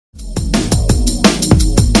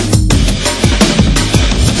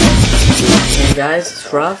guys,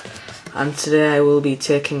 it's Rav, and today I will be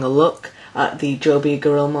taking a look at the Joby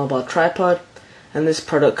GorillaMobile tripod, and this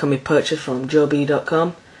product can be purchased from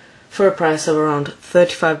Joby.com for a price of around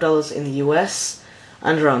 $35 in the US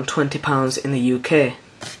and around £20 in the UK.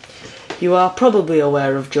 You are probably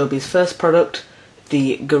aware of Joby's first product,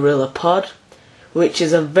 the GorillaPod, which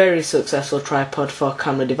is a very successful tripod for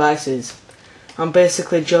camera devices. And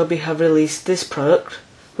basically Joby have released this product,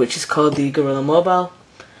 which is called the GorillaMobile,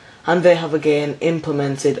 and they have again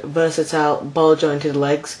implemented versatile ball jointed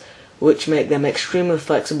legs which make them extremely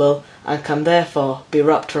flexible and can therefore be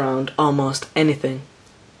wrapped around almost anything.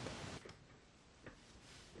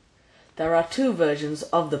 There are two versions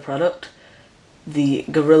of the product, the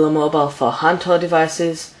GorillaMobile for handheld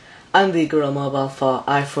devices and the GorillaMobile for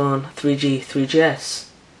iPhone 3G, 3GS.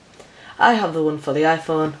 I have the one for the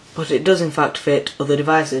iPhone, but it does in fact fit other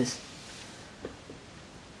devices.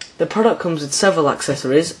 The product comes with several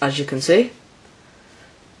accessories, as you can see.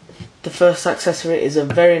 The first accessory is a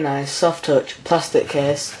very nice soft touch plastic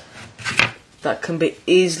case that can be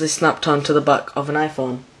easily snapped onto the back of an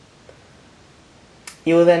iPhone.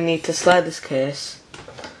 You will then need to slide this case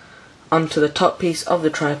onto the top piece of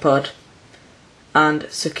the tripod and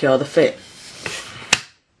secure the fit.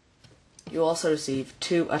 You also receive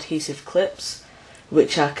two adhesive clips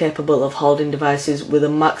which are capable of holding devices with a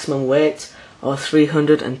maximum weight of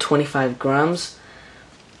 325 grams.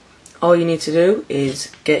 All you need to do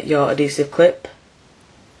is get your adhesive clip,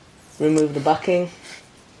 remove the backing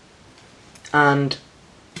and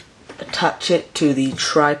attach it to the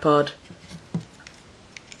tripod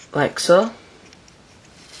like so.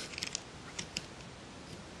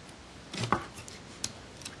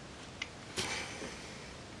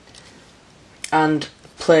 And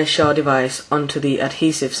place your device onto the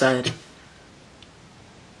adhesive side.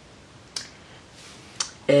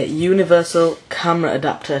 A universal camera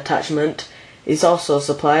adapter attachment is also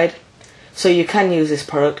supplied, so you can use this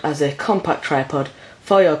product as a compact tripod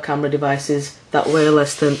for your camera devices that weigh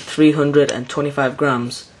less than 325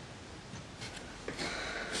 grams.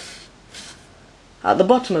 At the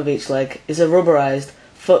bottom of each leg is a rubberized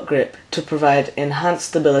foot grip to provide enhanced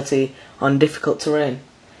stability on difficult terrain.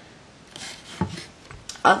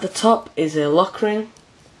 At the top is a lock ring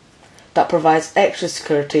that provides extra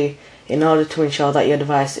security in order to ensure that your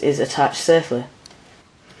device is attached safely.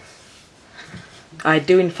 I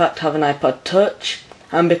do in fact have an iPod Touch,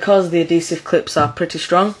 and because the adhesive clips are pretty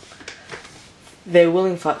strong, they will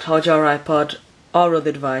in fact hold your iPod or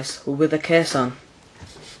other device with a case on.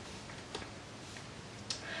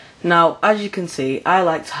 Now, as you can see, I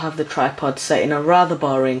like to have the tripod set in a rather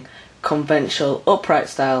boring, conventional upright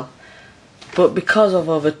style, but because of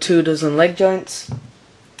over 24 leg joints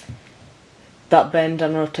that bend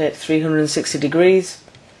and rotate 360 degrees,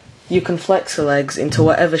 you can flex the legs into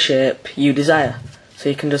whatever shape you desire. So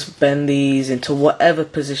you can just bend these into whatever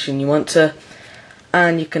position you want to,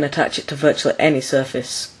 and you can attach it to virtually any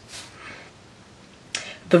surface.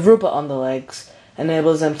 The rubber on the legs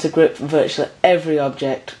enables them to grip virtually every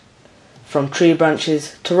object, from tree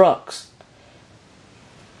branches to rocks.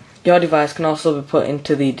 Your device can also be put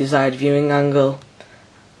into the desired viewing angle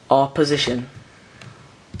or position.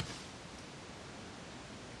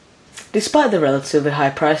 Despite the relatively high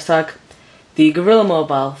price tag, the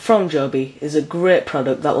GorillaMobile from Joby is a great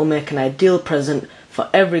product that will make an ideal present for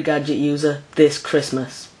every gadget user this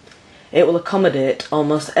Christmas. It will accommodate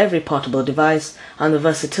almost every portable device, and the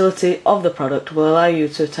versatility of the product will allow you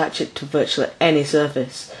to attach it to virtually any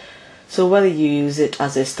surface. So whether you use it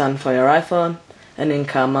as a stand for your iPhone, an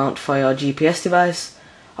in-car mount for your GPS device,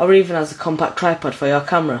 or even as a compact tripod for your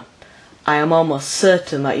camera, I am almost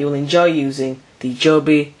certain that you will enjoy using the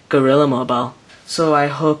Joby GorillaMobile. So I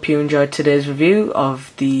hope you enjoyed today's review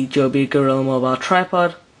of the Joby GorillaMobile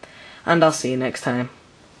tripod, and I'll see you next time.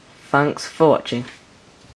 Thanks for watching.